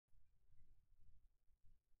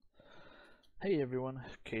Hey everyone,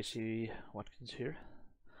 Casey Watkins here.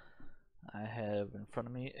 I have in front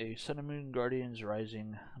of me a Sun and Moon Guardians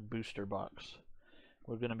Rising booster box.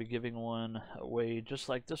 We're going to be giving one away just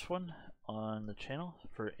like this one on the channel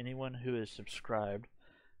for anyone who is subscribed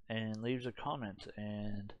and leaves a comment,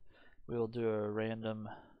 and we'll do a random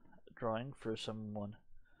drawing for someone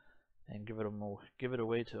and give it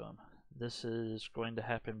away to them. This is going to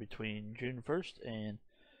happen between June 1st and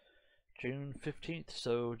June 15th,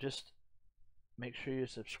 so just make sure you're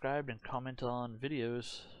subscribed and comment on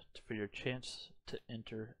videos for your chance to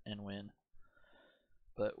enter and win.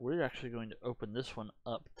 But we're actually going to open this one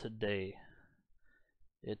up today.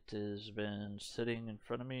 It has been sitting in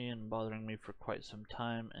front of me and bothering me for quite some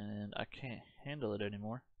time, and I can't handle it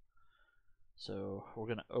anymore. So we're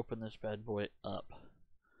going to open this bad boy up.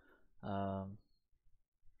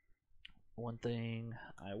 One thing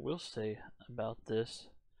I will say about this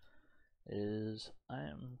is I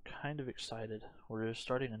am kind of excited. We're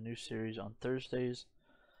starting a new series on Thursdays,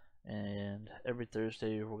 and every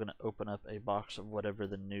Thursday we're going to open up a box of whatever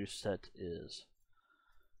the new set is.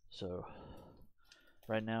 So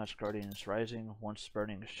right now it's Guardians Rising. Once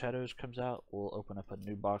Burning Shadows comes out, we'll open up a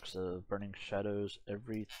new box of Burning Shadows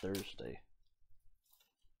every Thursday.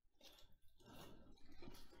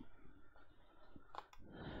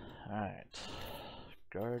 Alright,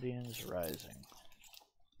 Guardians Rising.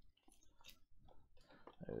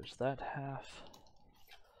 There's that half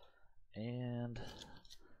and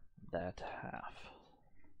that half.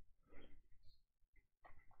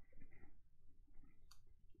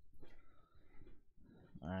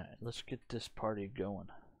 Alright, let's get this party going.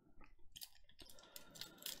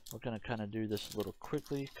 We're going to kind of do this a little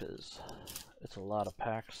quickly because it's a lot of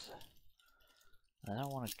packs, and I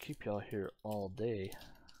don't want to keep y'all here all day.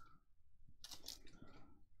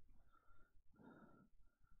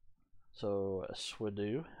 So a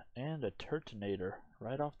Swidoo and a Turtonator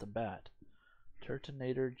right off the bat.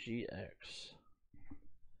 Turtonator GX.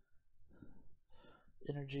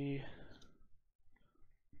 Energy.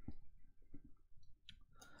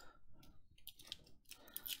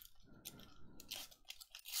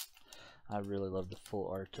 I really love the full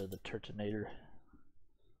art of the Turtonator.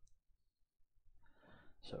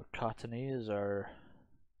 So Cottony is our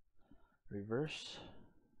reverse.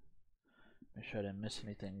 Make sure I didn't miss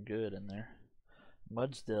anything good in there.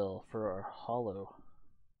 Mudsdale for our holo.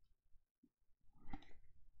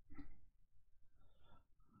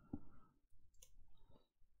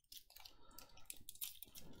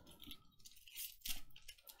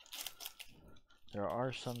 There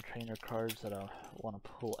are some trainer cards that I want to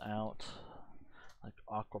pull out, like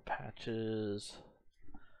Aqua Patches,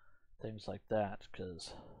 things like that,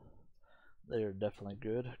 because they are definitely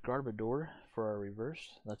good. Garbodor for our reverse,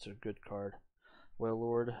 that's a good card.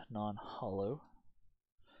 Wailord non-holo.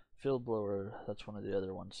 Field Blower, that's one of the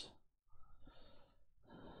other ones.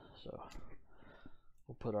 So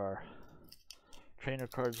we'll put our trainer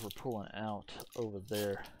cards we're pulling out over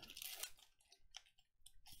there.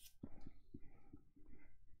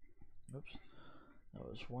 Oops, that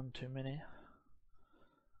was one too many.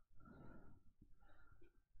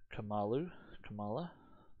 Kamala,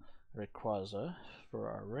 Rayquaza for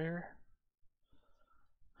our rare.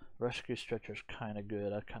 Rescue Stretcher's kind of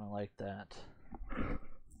good. I kind of like that.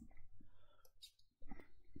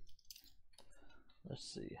 Let's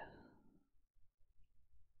see.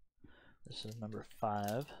 This is number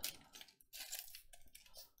 5.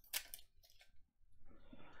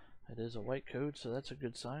 It is a white code, so that's a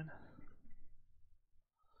good sign.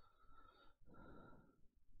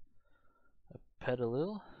 A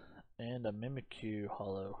Petilil and a Mimikyu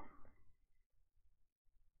holo.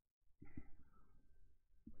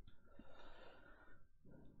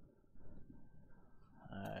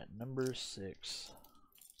 Alright, number 6.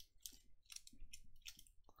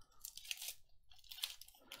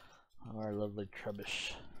 Our lovely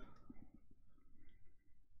Trubbish.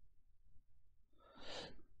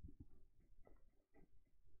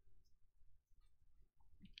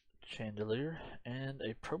 Chandelier and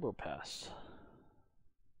a Probopass.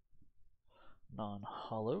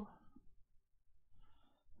 Non-holo.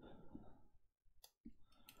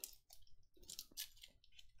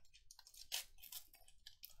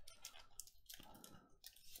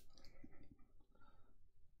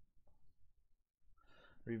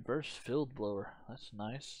 Reverse Field Blower, that's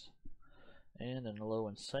nice. And an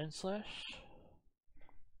Alolan Sandslash.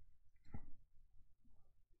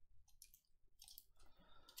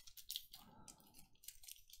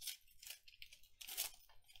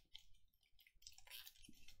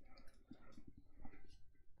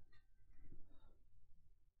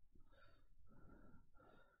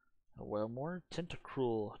 A Wailord,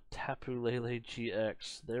 Tentacruel Tapu Lele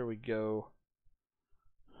GX. There we go.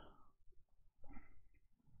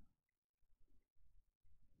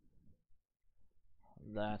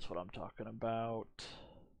 That's what I'm talking about.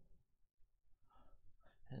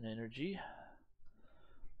 And energy.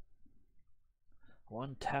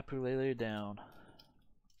 One Tapu Lele down.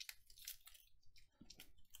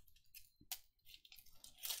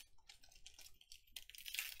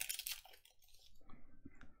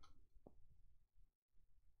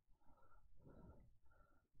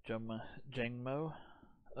 Jangmo,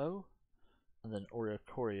 and then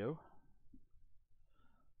Oricorio.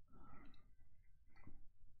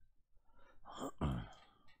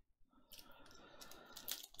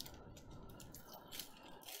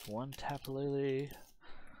 One Tapu Lele.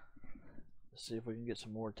 Let's see if we can get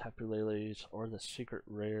some more Tapu Leles or the secret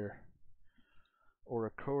rare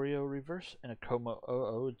Oricorio reverse and a Como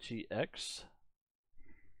OOGX.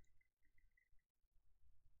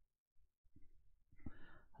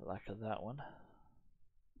 I like that one.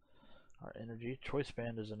 Our energy choice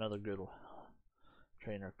band is another good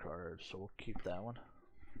trainer card, so we'll keep that one.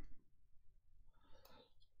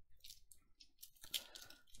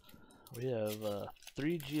 We have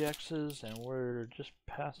 3 GXs and we're just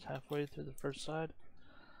past halfway through the first side,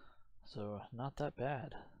 so not that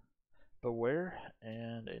bad. Beware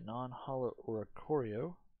and a non-holo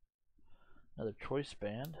Oricorio, another choice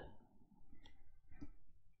band.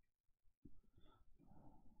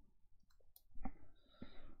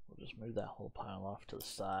 We'll just move that whole pile off to the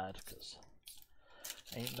side because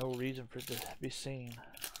ain't no reason for it to be seen.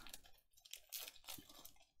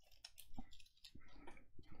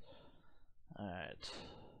 Alright.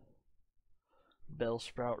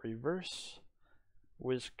 Bellsprout reverse.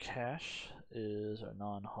 Whiscash is our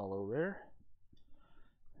non-holo rare.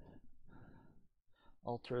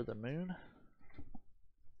 Alter the Moon.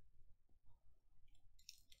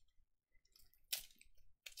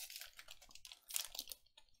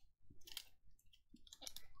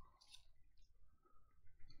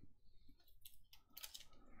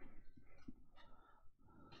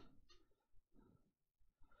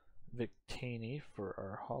 Victini for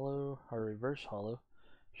our holo, our reverse holo.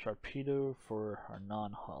 Sharpedo for our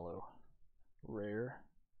non-holo rare.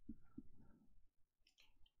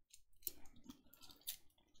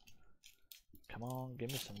 Come on,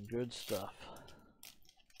 give me some good stuff.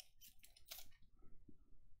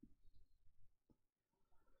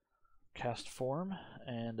 Cast Form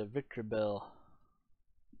and a Victreebel.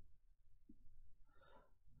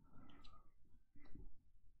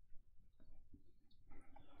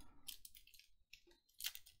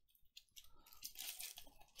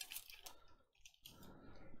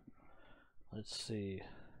 Let's see.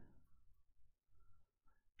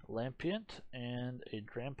 Lampiant and a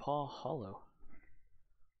Grandpa Holo.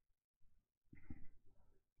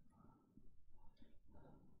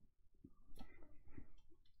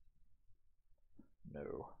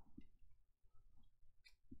 No.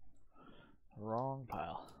 Wrong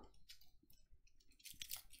pile.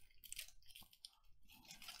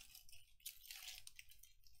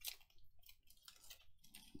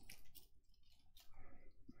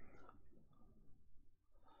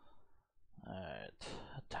 Alright,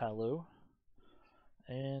 a Tallow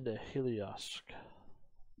and a Heliosc.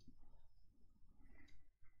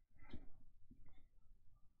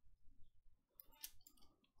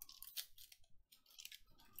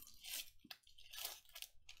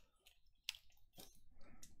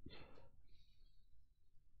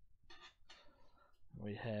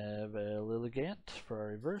 We have a Lilligant for our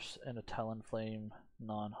reverse and a Talonflame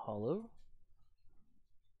non-holo.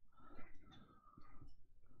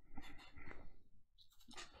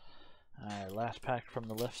 Alright, last pack from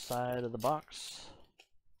the left side of the box.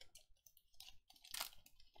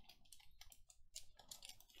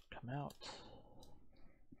 Come out.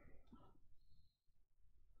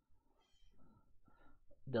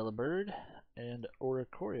 Delibird and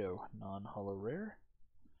Oricorio non-holo rare.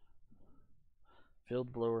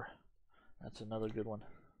 Field Blower, that's another good one.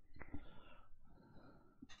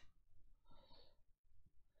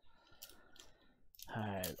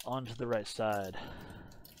 Alright, on to the right side.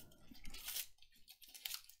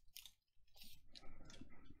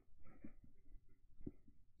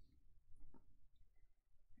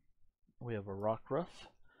 We have a Rockruff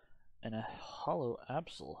and a Holo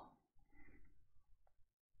Absol.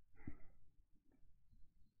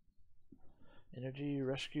 Energy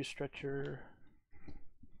Rescue Stretcher.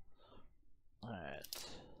 Alright.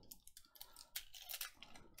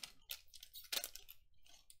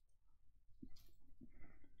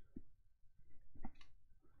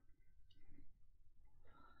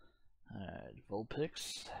 Alright,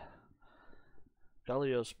 Vulpix.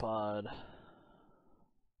 Galiospod,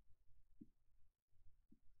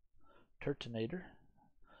 Turtonator,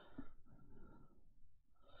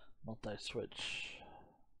 Multi-Switch,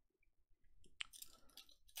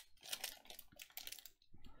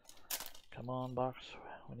 come on box,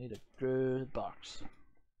 we need a good box.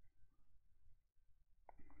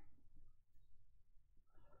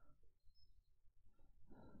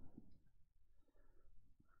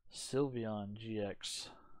 Sylveon GX.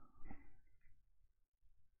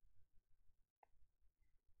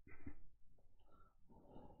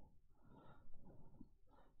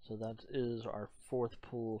 So that is our fourth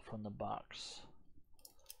pull from the box.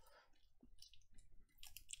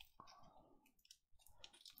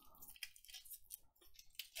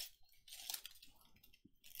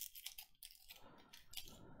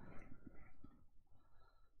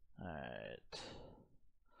 Alright.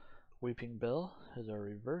 Weeping Bell is our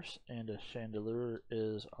reverse, and a Chandelure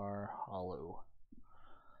is our hollow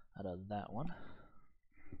out of that one.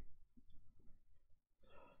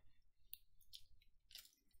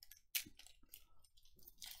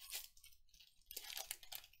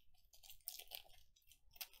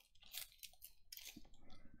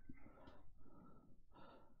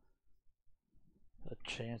 A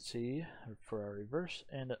Chansey for our reverse,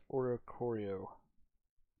 and an Oricorio.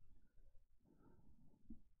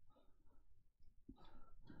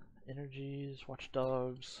 Energies,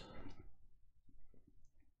 Watchdogs.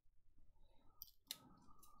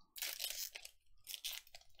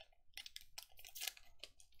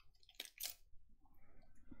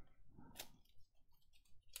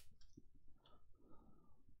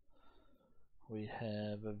 We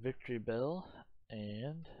have a Victory Bell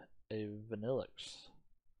and a Vanillix.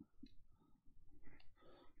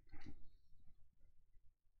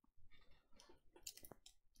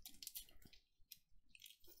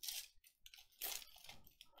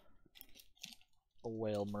 A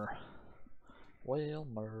Wailmer.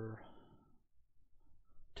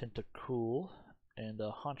 Tentacool, and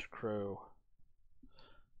a Honchkrow.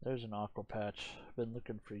 There's an Aqua Patch. Been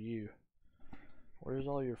looking for you. Where's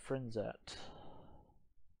all your friends at?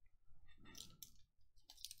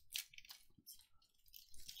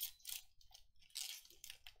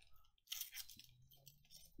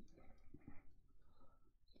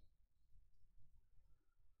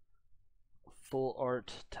 Full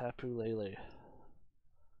art Tapu Lele.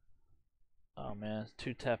 Oh man,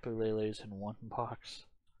 2 Tapu Leles in one box.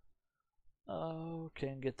 Oh,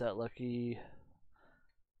 can't get that lucky.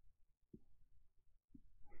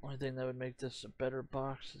 Only thing that would make this a better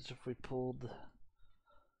box is if we pulled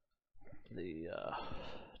the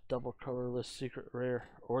double colorless secret rare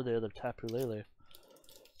or the other Tapu Lele.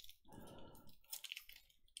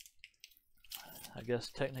 I guess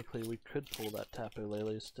technically we could pull that Tapu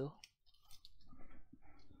Lele still.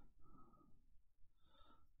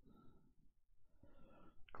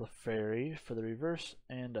 Clefairy for the reverse,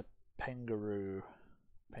 and a Pangaro.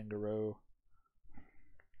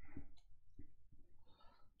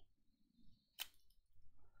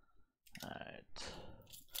 Alright.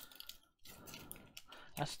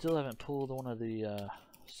 I still haven't pulled one of the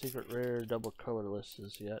secret rare double colorless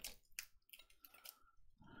yet.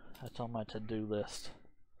 That's on my to-do list.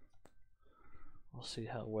 We'll see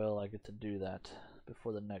how well I get to do that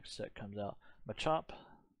before the next set comes out. Machop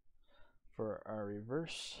for our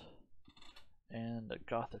reverse, and a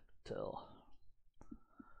Gothitelle.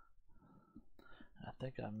 I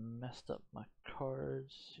think I messed up my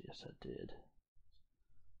cards. Yes, I did.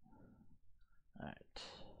 Alright.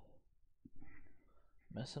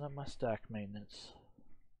 Messing up my stack maintenance.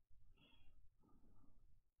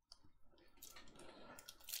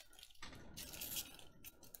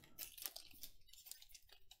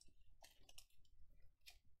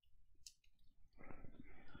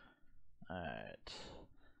 Alright.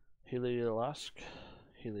 Heliolisk.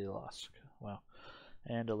 Wow.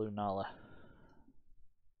 And a Lunala.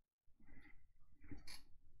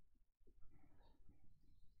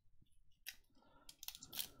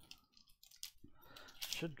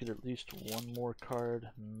 Should get at least one more card,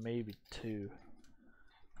 maybe 2.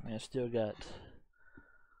 I mean, I still got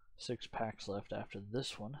 6 packs left after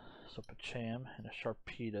this one. So Pacham and a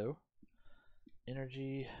Sharpedo.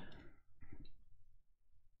 Energy.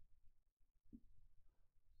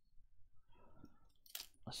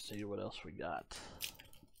 Let's see what else we got.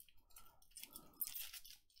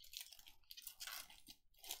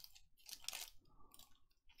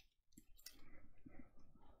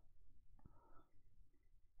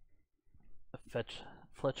 A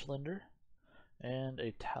Fletchlander and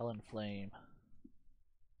a Talonflame.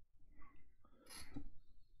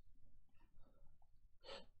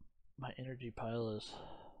 My energy pile is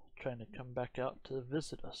trying to come back out to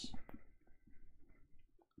visit us.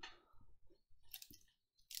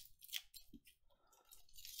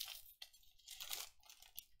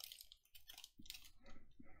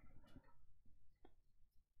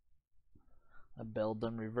 A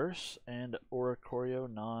Beldum Reverse and Oricorio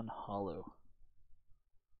non-holo.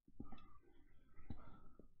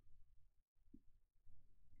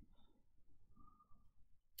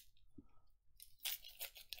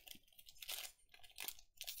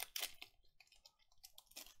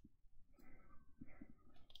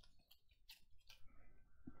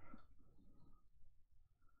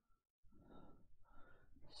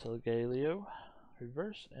 Solgaleo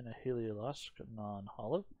Reverse and a Heliolisk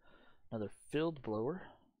non-holo. Another Field Blower.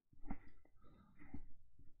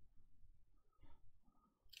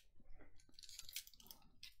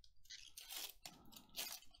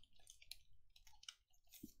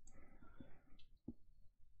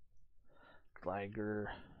 Gligar.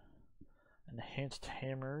 Enhanced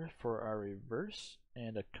Hammer for our reverse.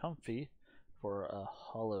 And a Comfy for a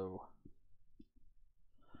holo.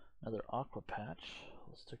 Another Aqua Patch.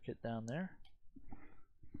 Let's stick it down there.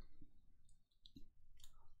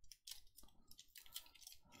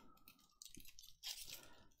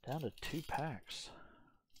 Down to 2 packs.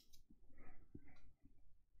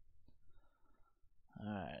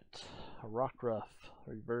 Alright. A Rockruff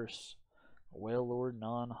Reverse. Wailord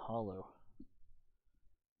non-holo.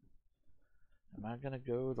 Am I gonna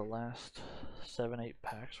go the last 7-8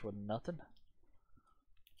 packs with nothing?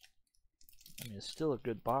 I mean, it's still a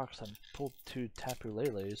good box. I pulled 2 Tapu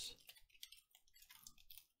Leles,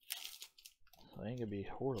 so it ain't gonna be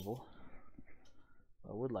horrible.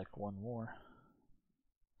 I would like one more.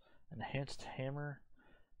 Enhanced Hammer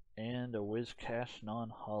and a Whiscash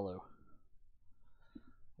non-holo.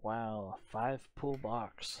 Wow, 5 pull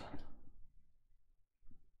box.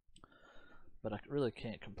 But I really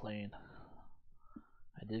can't complain.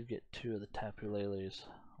 I did get 2 of the Tapu Leles,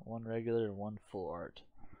 1 regular and 1 full art.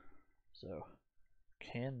 So,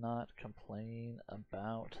 cannot complain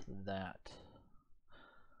about that.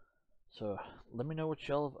 So, let me know what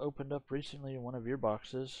y'all have opened up recently in one of your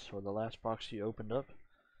boxes, or the last box you opened up.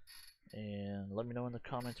 And let me know in the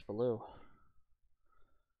comments below.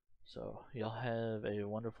 So, y'all have a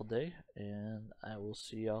wonderful day, and I will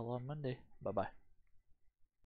see y'all on Monday. Bye-bye.